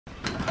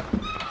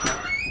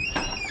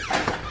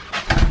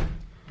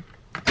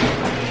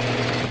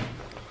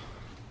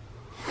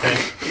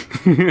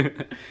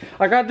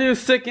I gotta do a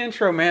sick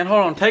intro, man.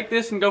 Hold on, take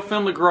this and go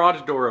film the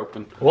garage door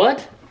open.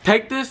 What?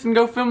 Take this and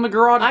go film the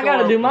garage door I gotta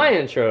open. do my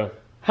intro.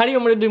 How do you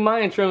want me to do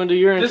my intro and do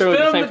your intro at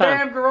the same time? Just film the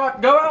damn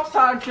garage. Go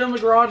outside and film the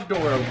garage door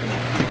open.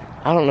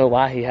 I don't know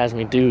why he has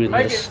me do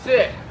Make this. it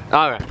sick.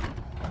 Alright.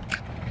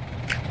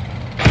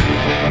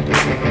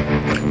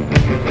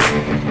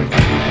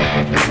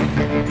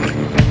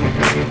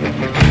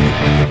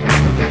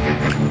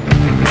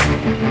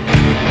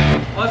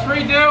 Let's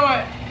redo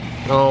it.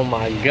 Oh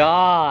my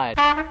god.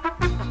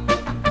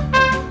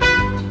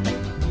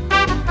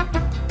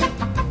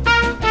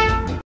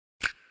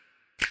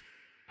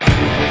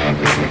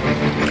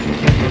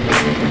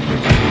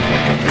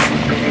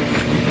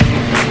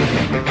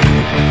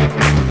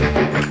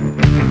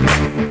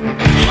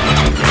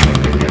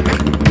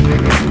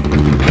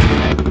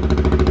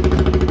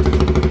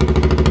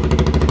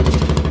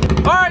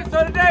 Alright,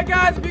 so today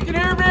guys, if you can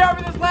hear me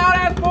over this loud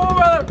ass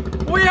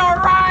four-wheeler, we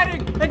are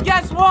riding, and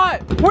guess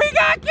what? We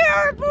got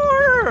Garrett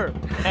Porter!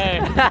 Hey.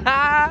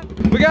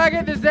 We gotta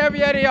get this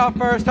Deviating off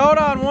first. Hold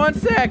on 1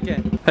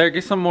 second. Here,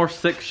 get some more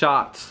sick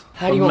shots.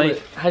 How do you want me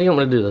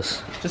to do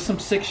this? Just some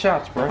sick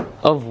shots, bro.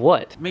 Of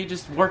what? Me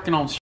just working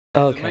on shit.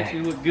 Okay. It makes me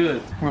look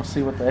good. We're gonna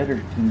see what the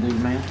editor can do,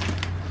 man.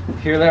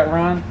 Hear that,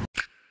 Ron?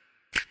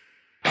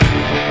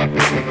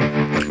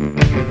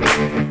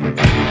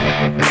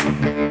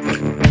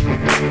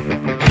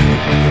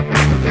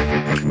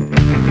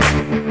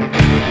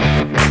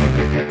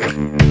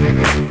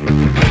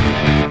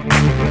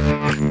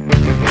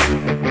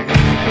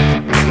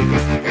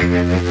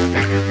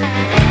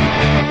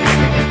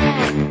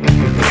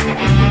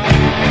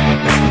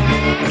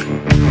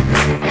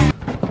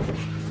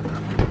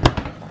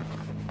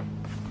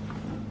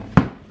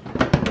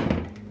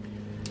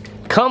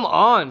 Come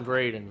on,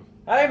 Braydon.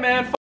 Hey,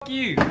 man, fuck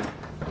you.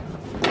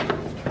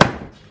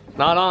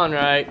 Not on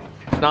right.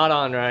 Not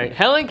on right.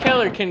 Helen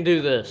Keller can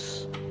do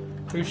this.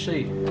 Who's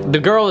she? The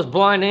girl is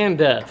blind and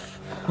deaf.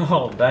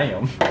 Oh,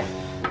 damn.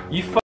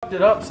 You fucked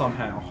it up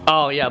somehow.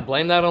 Oh yeah,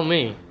 blame that on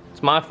me.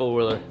 It's my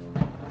four-wheeler.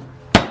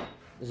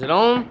 Is it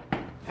on?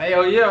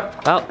 Hell yeah.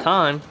 About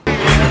time.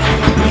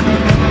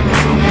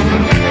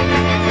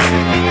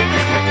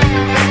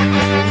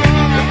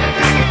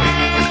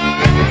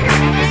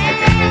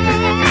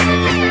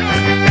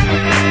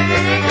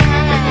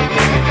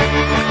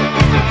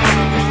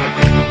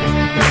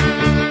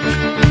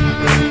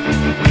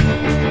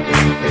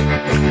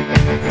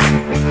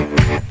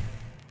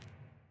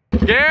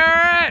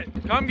 Garrett,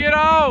 come get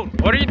on.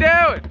 What are you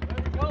doing?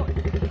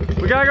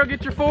 We gotta go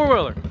get your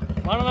four-wheeler.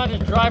 Why don't I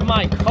just drive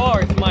my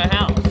car to my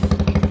house?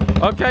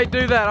 Okay,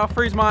 do that. I'll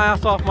freeze my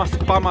ass off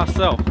by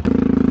myself.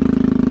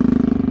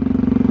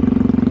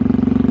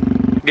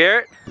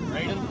 Garrett?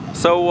 Braydon?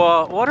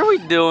 So, what are we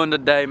doing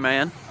today,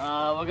 man?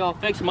 We're gonna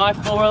fix my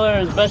four-wheeler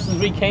as best as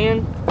we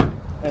can.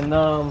 And,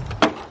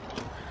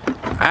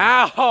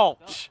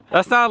 Ouch!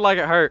 That sounded like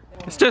it hurt.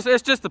 It's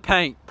just the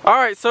paint. All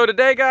right, so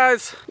today,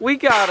 guys, we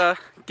gotta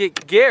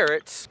get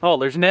Garrett's. Oh,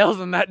 there's nails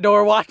in that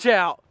door. Watch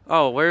out.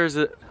 Oh, where is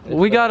it?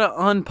 We gotta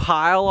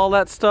unpile all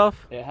that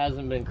stuff. it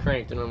hasn't been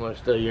cranked in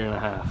almost a year and a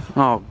half.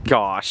 Oh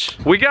gosh.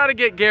 We gotta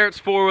get Garrett's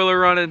four-wheeler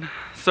running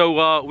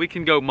so we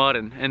can go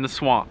mudding in the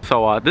swamp.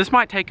 So this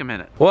might take a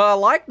minute. Well, I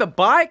like the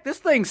bike. This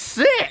thing's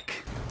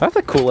sick. That's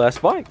a cool ass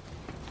bike.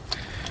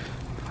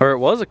 Or it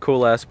was a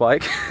cool ass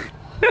bike.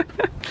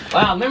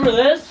 Wow, remember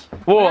this?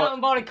 What? We went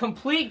and bought a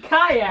complete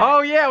kayak.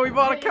 Oh yeah, we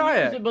bought a I didn't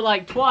kayak. use it but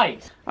like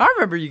twice. I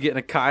remember you getting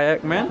a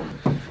kayak, man.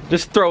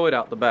 Just throw it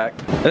out the back.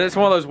 And it's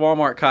one of those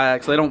Walmart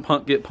kayaks. They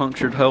don't get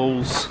punctured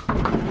holes.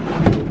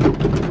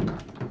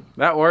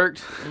 That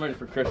worked. I'm ready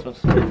for Christmas.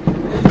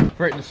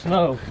 For it to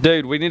snow.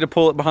 Dude, we need to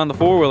pull it behind the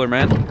four-wheeler,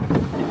 man.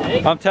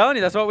 Hey. I'm telling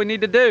you, that's what we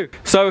need to do.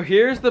 So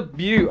here's the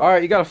view. All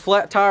right, you got a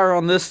flat tire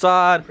on this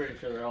side. Pretty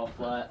sure they're all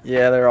flat.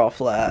 Yeah, they're all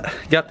flat.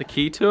 You got the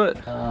key to it?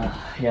 Yeah,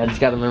 I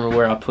just gotta remember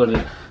where I put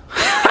it.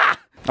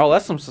 Oh,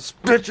 that's some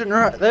suspension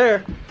right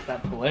there.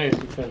 That Polaris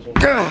suspension.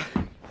 Gah.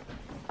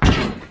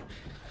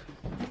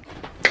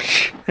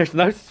 There's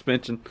no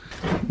suspension.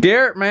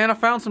 Garrett, man, I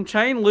found some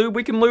chain lube.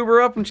 We can lube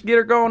her up and get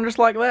her going just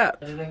like that.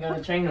 Everything got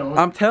a chain on it.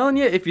 I'm telling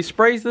you, if you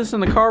sprays this in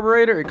the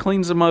carburetor, it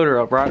cleans the motor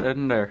up right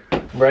in there.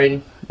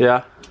 Braydon,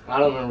 Yeah. I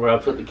don't remember where I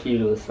put the key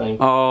to this thing.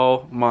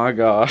 Oh my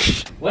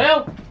gosh.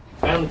 Well,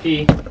 found the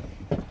key.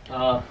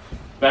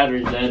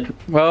 Battery's dead.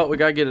 Well, we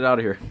gotta get it out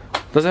of here.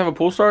 Does it have a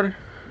pull starter?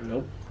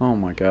 Nope. Oh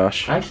my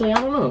gosh. Actually, I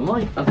don't know. It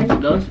might. I think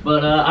it does,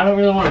 but I don't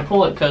really want to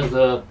pull it because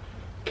the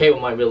cable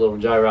might be a little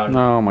gyro.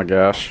 Oh my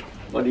gosh.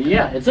 But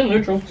yeah, it's in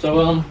neutral.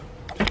 So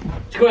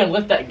let's go ahead and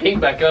lift that gate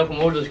back up, and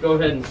we'll just go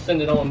ahead and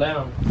send it on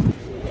down.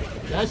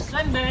 Just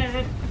send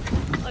it.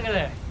 Look at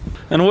that.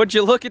 And would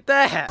you look at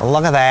that?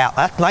 Look at that.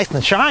 That's nice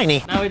and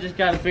shiny. Now we just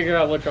gotta figure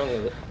out what's wrong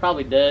with it.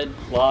 Probably dead,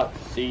 locked,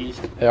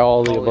 seized. Yeah,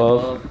 all the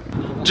above.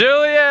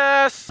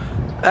 Julius!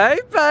 Hey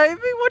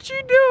baby, what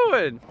you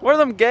doing? What are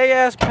them gay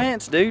ass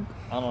pants, dude?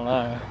 I don't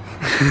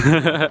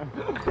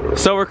know.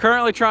 So we're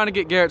currently trying to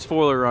get Garrett's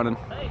four-wheeler running.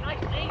 Hey,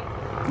 nice knee.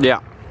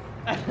 Yeah.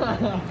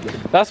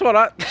 That's what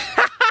I...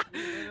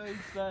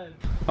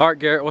 Alright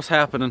Garrett, what's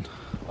happening?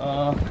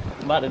 I'm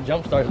about to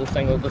jump start this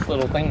thing with this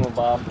little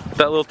thingamabob.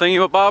 That little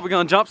thingy with Bob, we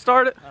gonna jump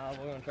start it?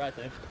 We're gonna try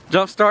to.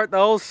 Jump start the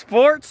old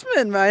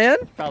sportsman, man.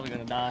 Probably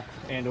gonna die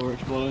and or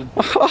explode.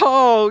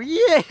 Oh,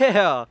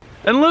 yeah.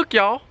 And look,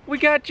 y'all, we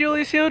got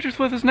Julius Hildreth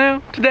with us now.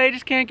 Today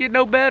just can't get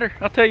no better,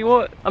 I'll tell you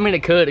what. I mean,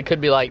 it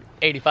could be like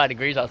 85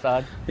 degrees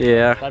outside.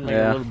 Yeah, That'd make it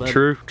a little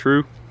better.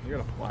 True. You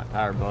got a flat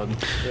tire, bud.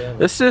 Yeah.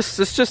 It's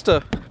just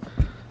a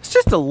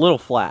little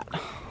flat.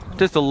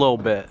 Just a little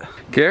bit.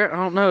 Garrett, I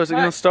don't know, is it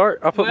gonna start?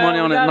 I'll put money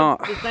on it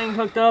not. This thing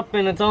hooked up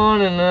and it's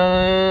on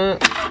and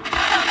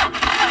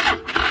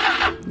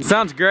It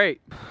sounds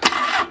great.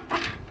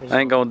 I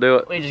ain't gonna do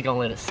it. we're just gonna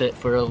let it sit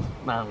for, I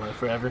don't know,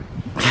 forever.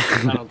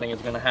 I don't think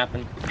it's gonna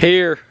happen.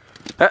 Here.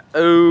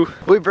 Uh-oh.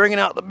 We're bringing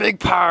out the big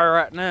power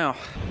right now.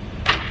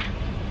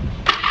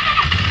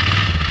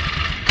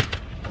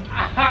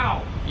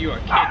 Ow! You are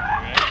kidding,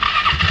 right?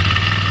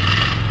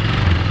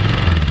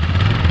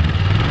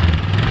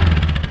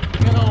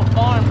 Good old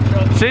farm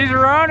truck. She's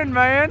running,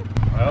 man.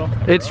 Well,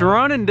 It's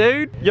running,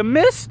 dude. You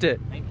missed it.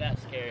 ain't that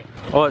scary?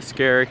 Oh, it's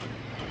scary.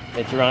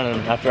 It's running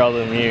after all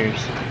them years.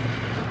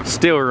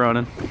 Still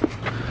running.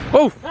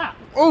 Oh! Stop!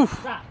 Oof!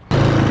 Stop!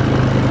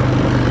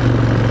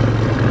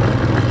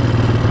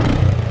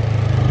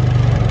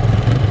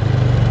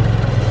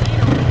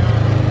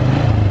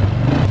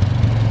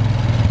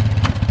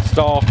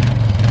 Stall.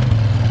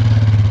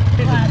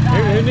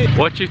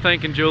 What you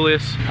thinking,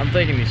 Julius? I'm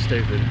thinking he's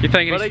stupid. You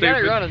thinking But he's he got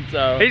stupid? it running,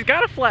 so. He's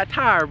got a flat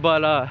tire,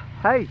 but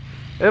hey,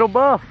 it'll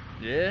buff.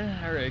 Yeah,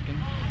 I reckon.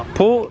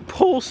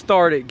 Pull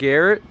start it,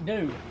 Garrett.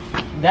 Dude,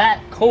 that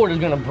cord is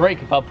gonna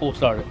break if I pull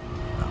start it.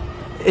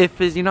 If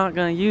you're not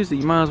gonna use it,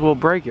 you might as well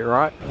break it,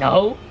 right?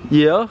 No,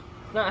 Yeah.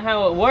 not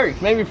how it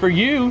works. Maybe for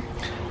you,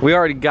 We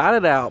already got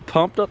it out,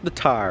 pumped up the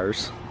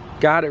tires,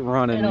 got it it don't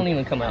running.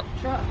 even come out.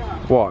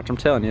 Watch, I'm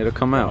telling you, it'll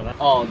come out.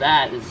 Oh,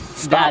 that is.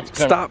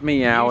 Stop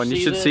me, Alan. You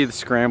should this? see the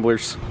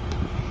scramblers.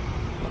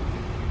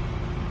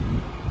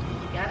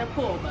 Gotta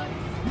pull, buddy.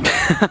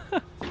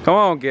 Come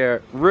on,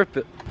 Garrett, rip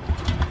it.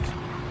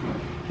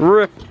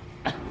 Rip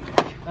it.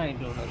 I ain't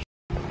doing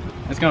that.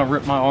 It's gonna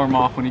rip my arm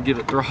off when you give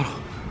it throttle.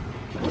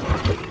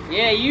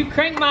 Yeah, you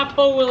crank my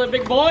four-wheeler,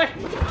 big boy.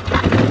 Look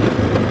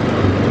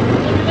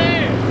at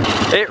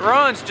there. It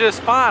runs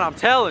just fine, I'm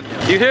telling you.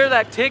 You hear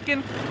that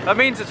ticking? That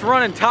means it's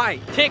running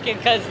tight. Ticking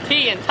cause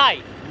T and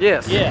tight.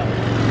 Yes. Yeah.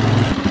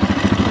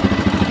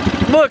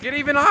 Look, it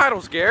even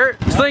idles, Garrett.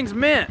 This thing's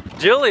mint.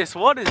 Julius,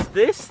 what is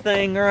this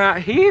thing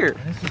right here?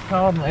 This is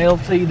called an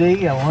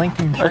LTD, a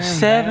Lincoln trim A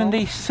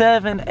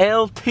 77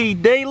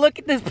 LTD. Look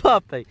at this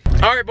puppy.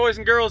 All right, boys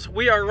and girls,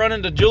 we are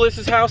running to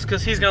Julius's house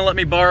because he's gonna let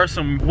me borrow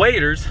some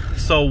waders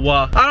so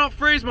I don't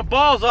freeze my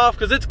balls off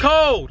because it's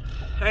cold,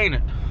 ain't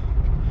it?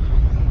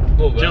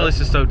 Julius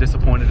is so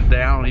disappointed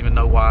today. I don't even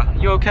know why.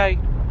 You okay?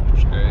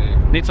 Sure.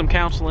 Need some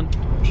counseling?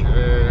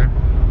 Sure.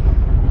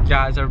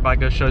 Guys, everybody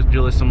go show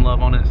Julius some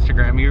love on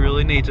Instagram. He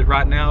really needs it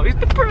right now. He's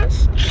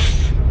depressed.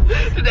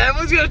 That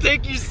one's gonna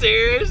take you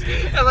serious.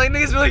 And like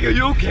niggas be like, are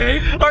you okay?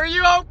 Are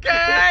you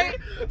okay?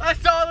 I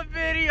saw the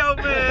video,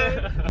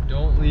 man.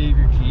 Don't leave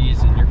your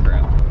keys in your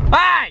crowd.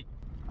 Hey!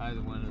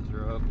 The windows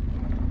are up.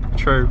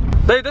 True.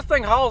 Dude, this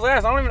thing hauls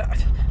ass. I don't even,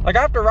 like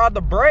I have to ride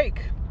the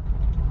brake.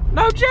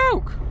 No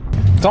joke.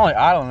 It's only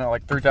idling at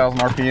like 3,000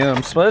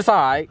 RPMs, but it's all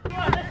right.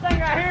 Yeah, this thing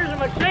right here is a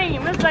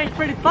machine. This thing's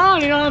pretty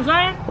fun, you know what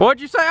I'm saying?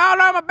 What'd you say? Oh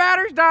no, my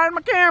battery's dying in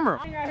my camera.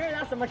 This thing right here,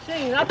 that's a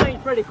machine. That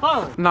thing's pretty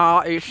fun. No,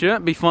 it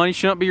shouldn't be funny. You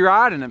shouldn't be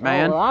riding it,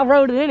 man. Oh, well, I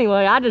rode it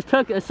anyway. I just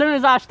took it as soon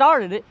as I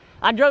started it.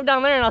 I drove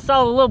down there and I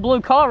saw the little blue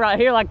car right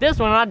here like this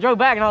one, and I drove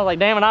back and I was like,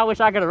 damn it, I wish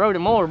I could have rode it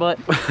more, but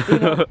you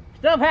know,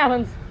 stuff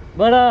happens.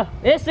 But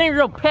it seems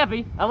real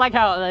peppy. I like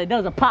how it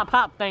does a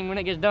pop thing when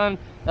it gets done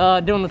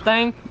doing the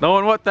thing.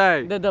 Knowing what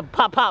thing? The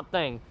pop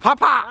thing.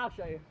 Pop. I'll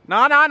show you.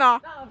 No. No,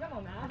 come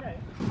on now, I'll show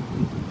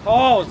you.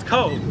 Oh, it's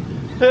cold.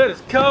 It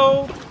is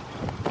cold.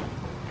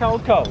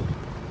 Cold.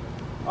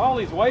 All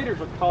these waders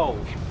are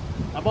cold.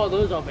 I bought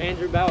those off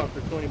Andrew Bauer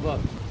for 20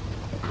 bucks.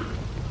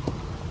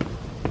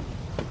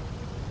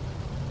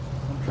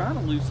 I'm trying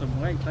to lose some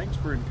weight. Thanks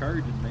for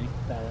encouraging me.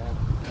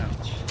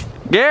 Ouch.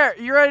 Garrett,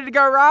 you ready to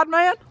go ride,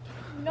 man?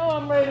 No,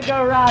 I'm ready to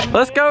go riding.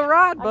 Let's go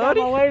ride, I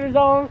buddy. got my waders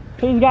on.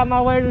 He's got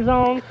my waders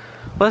on.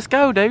 Let's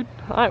go, dude.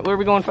 All right, where are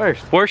we going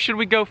first? Where should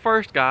we go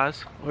first,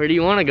 guys? Where do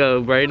you want to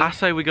go, Braydon? I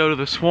say we go to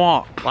the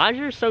swamp. Why is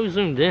yours so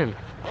zoomed in?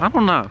 I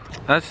don't know.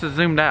 That's just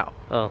zoomed out.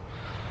 Oh.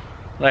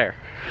 There.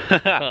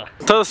 To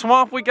the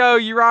swamp we go.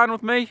 You riding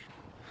with me?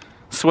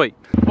 Sweet.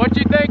 What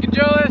you thinking,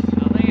 Julius?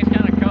 I think it's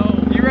kind of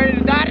cold. You ready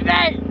to die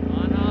today?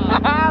 Why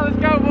not? Let's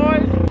go,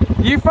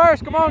 boys. You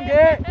first. Come on,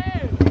 Garrett.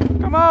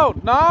 Come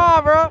on.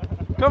 Nah, bro.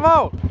 Come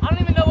on. I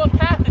don't even know what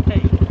path to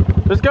take.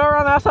 Let's go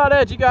around the outside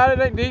edge. You got it.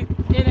 It ain't deep.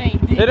 It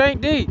ain't deep. It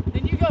ain't deep.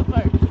 Then you go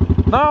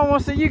first. No, I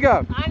want to see you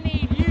go. I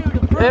need you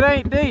to prove It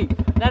ain't deep.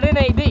 that it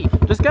ain't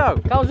deep. Just go.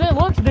 Cause it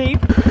looks deep.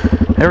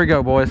 Here we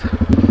go, boys.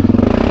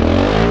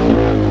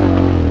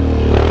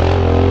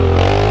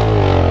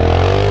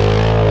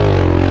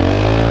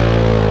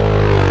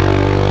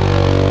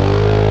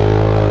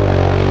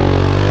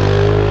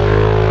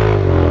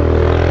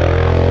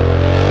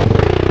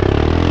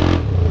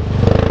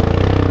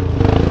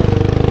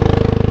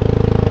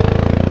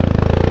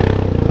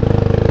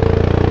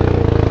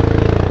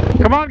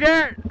 Come on,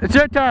 Garrett. It's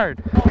your turn.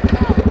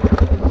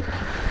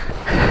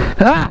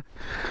 Ah!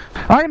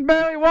 I can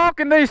barely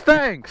walk in these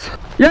things.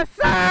 Yes,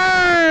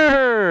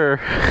 sir!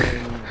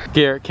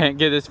 Garrett can't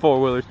get his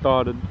four-wheeler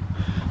started.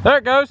 There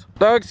it goes.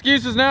 No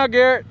excuses now,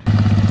 Garrett.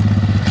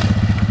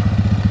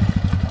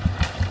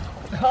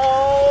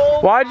 Oh,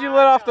 why'd you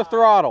let off the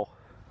throttle?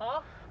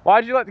 Huh?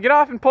 Why'd you get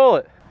off and pull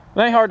it? It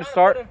ain't hard to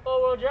start.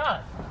 Four-wheel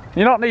drive.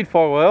 You don't need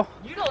four-wheel.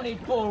 You don't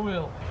need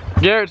four-wheel.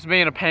 Garrett's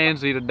being a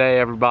pansy today,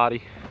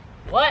 everybody.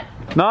 What?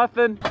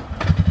 Nothing.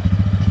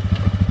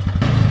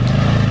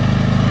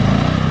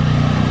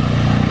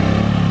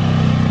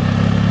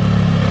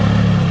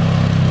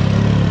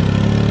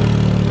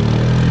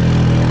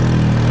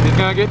 He's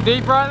gonna get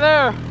deep right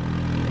there.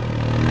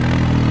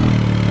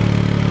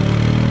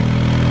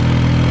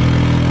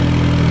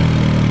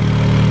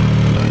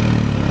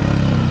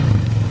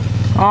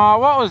 Oh,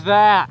 what was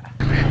that?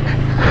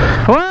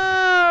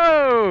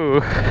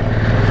 Whoa!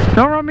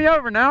 Don't run me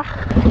over now.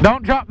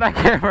 Don't drop that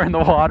camera in the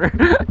water.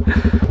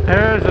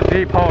 There's a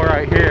deep hole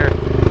right here. I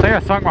think I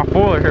sunk my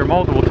foiler here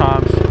multiple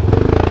times.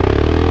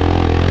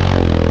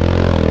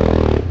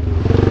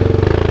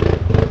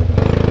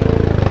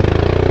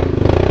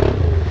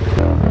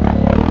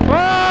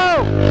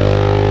 Whoa!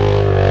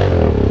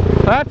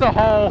 That's a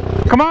hole.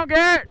 Come on,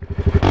 Garrett.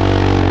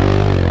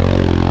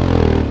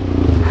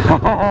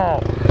 Oh.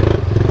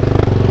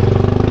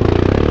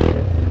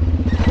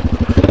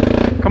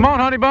 Come on,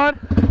 honey bun.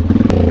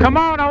 Come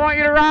on, I want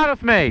you to ride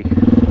with me.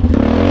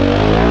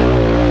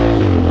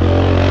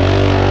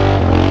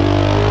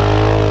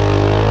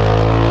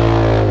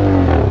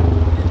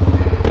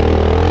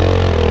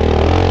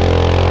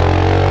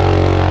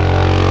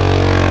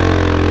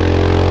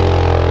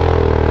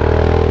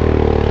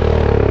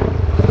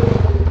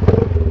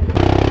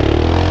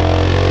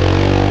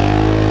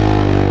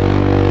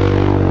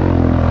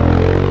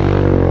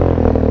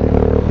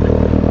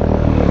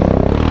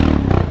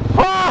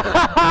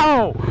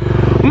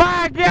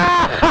 My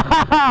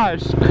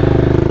gosh!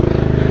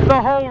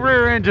 The whole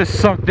rear end just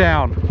sunk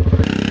down.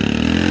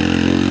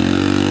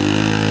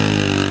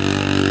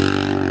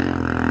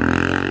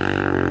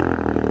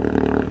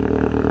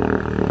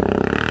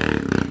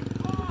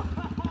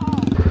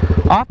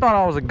 I thought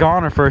I was a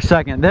goner for a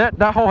second.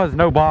 That hole has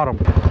no bottom.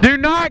 Do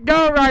not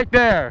go right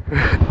there.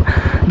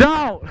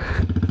 Don't.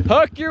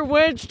 Hook your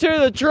winch to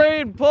the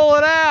tree and pull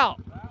it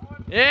out.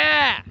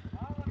 Yeah.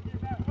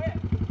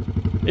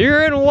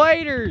 You're in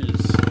waders.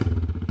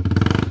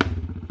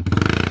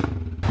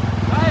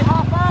 Hey,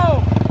 hop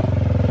on.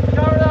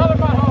 Go to the other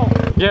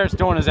butthole. Garrett's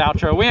doing his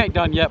outro. We ain't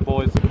done yet,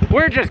 boys.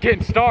 We're just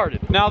getting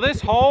started. Now this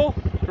hole,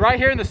 right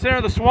here in the center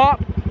of the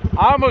swamp,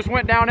 I almost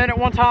went down in it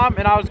one time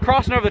and I was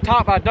crossing over the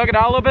top. I dug it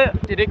out a little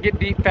bit. It didn't get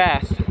deep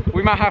fast.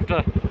 We might have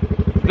to,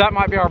 that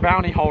might be our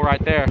bounty hole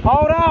right there.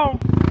 Hold on.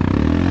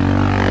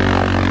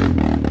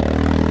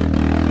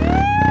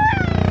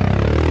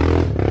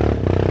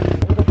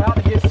 It's about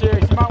to get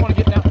serious. You might want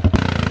to get down.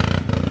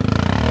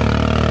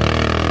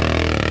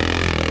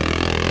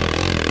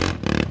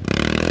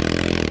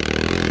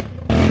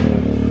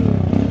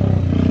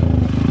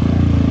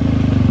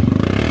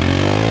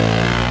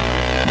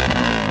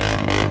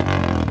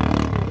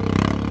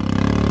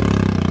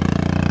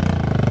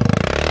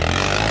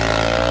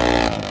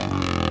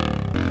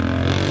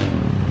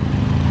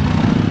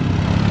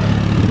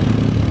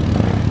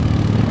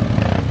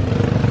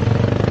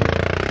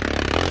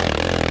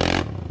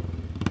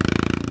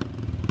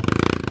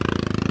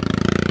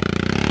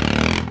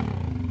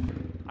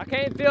 I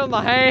can't feel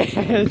my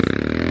hands.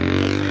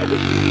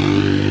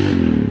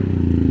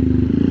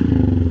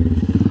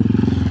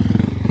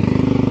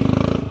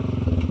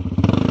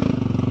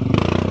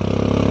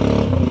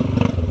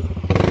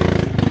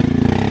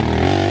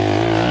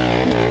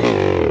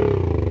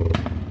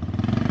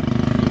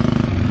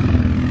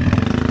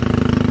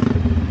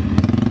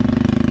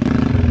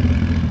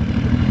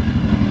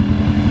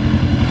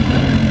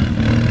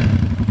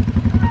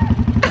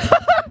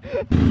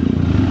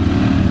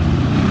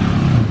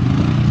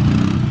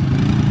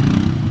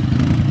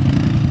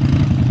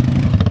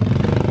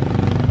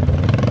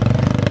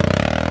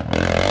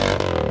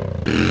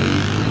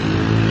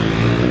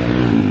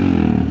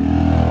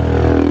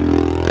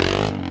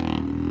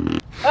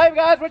 Hey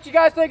guys, what you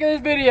guys think of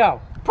this video?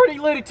 Pretty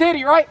litty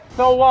titty, right?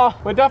 So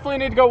we definitely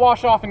need to go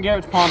wash off in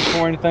Garrett's pond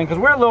before anything because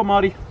we're a little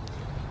muddy.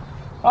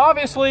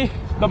 Obviously,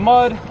 the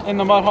mud in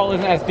the mud hole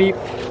isn't as deep,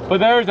 but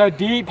there's a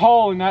deep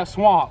hole in that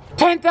swamp.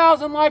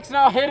 10,000 likes and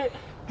I'll hit it.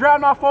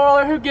 Drown my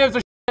four-wheeler, who gives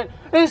a shit?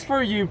 It's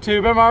for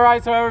YouTube, am I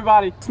right? So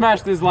everybody,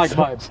 smash this like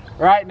button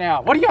right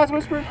now. What are you guys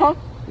whispering, huh?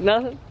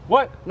 Nothing.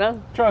 What?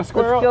 No. Trying to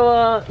square up?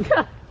 Let's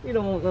go, you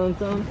don't want none,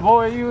 son.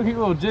 Boy, you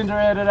little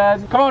ginger-headed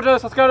ass. Come on,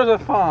 Jess, let's go to the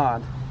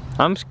pond.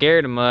 I'm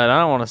scared of mud. I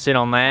don't want to sit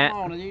on that.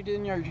 Come on, you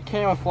did your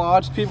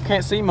camouflage. People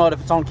can't see mud if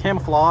it's on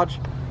camouflage.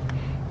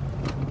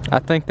 I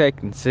think they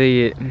can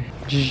see it.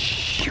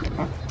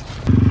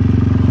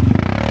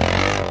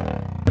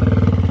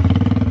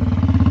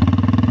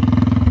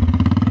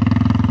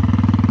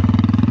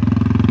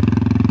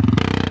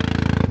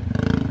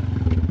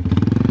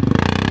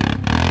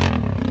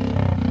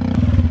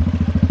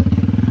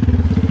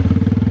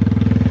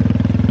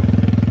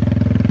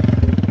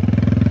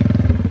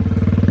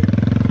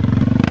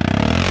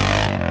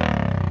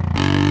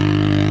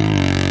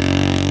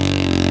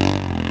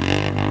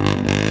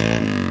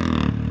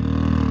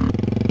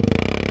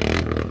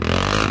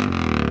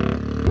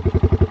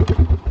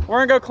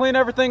 we're gonna go clean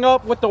everything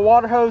up with the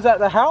water hose at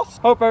the house.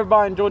 Hope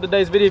everybody enjoyed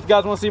today's video. If you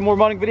guys want to see more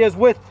mudding videos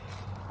with,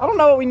 I don't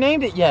know what we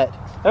named it yet.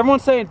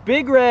 Everyone's saying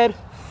Big Red,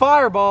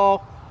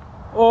 Fireball,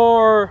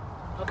 or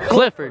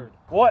Clifford.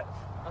 What?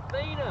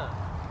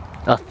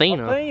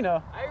 Athena.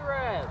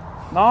 Arab.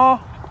 No.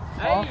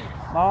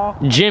 No.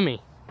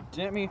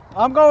 Jimmy.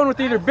 I'm going with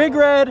either Big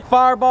Red,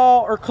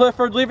 Fireball, or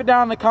Clifford. Leave it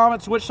down in the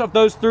comments which of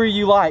those three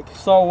you like.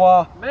 So,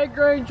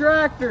 Mid-grade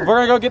tractor. we're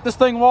gonna go get this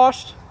thing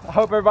washed. I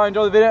hope everybody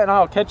enjoyed the video, and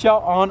I'll catch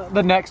y'all on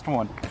the next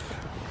one.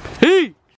 Peace!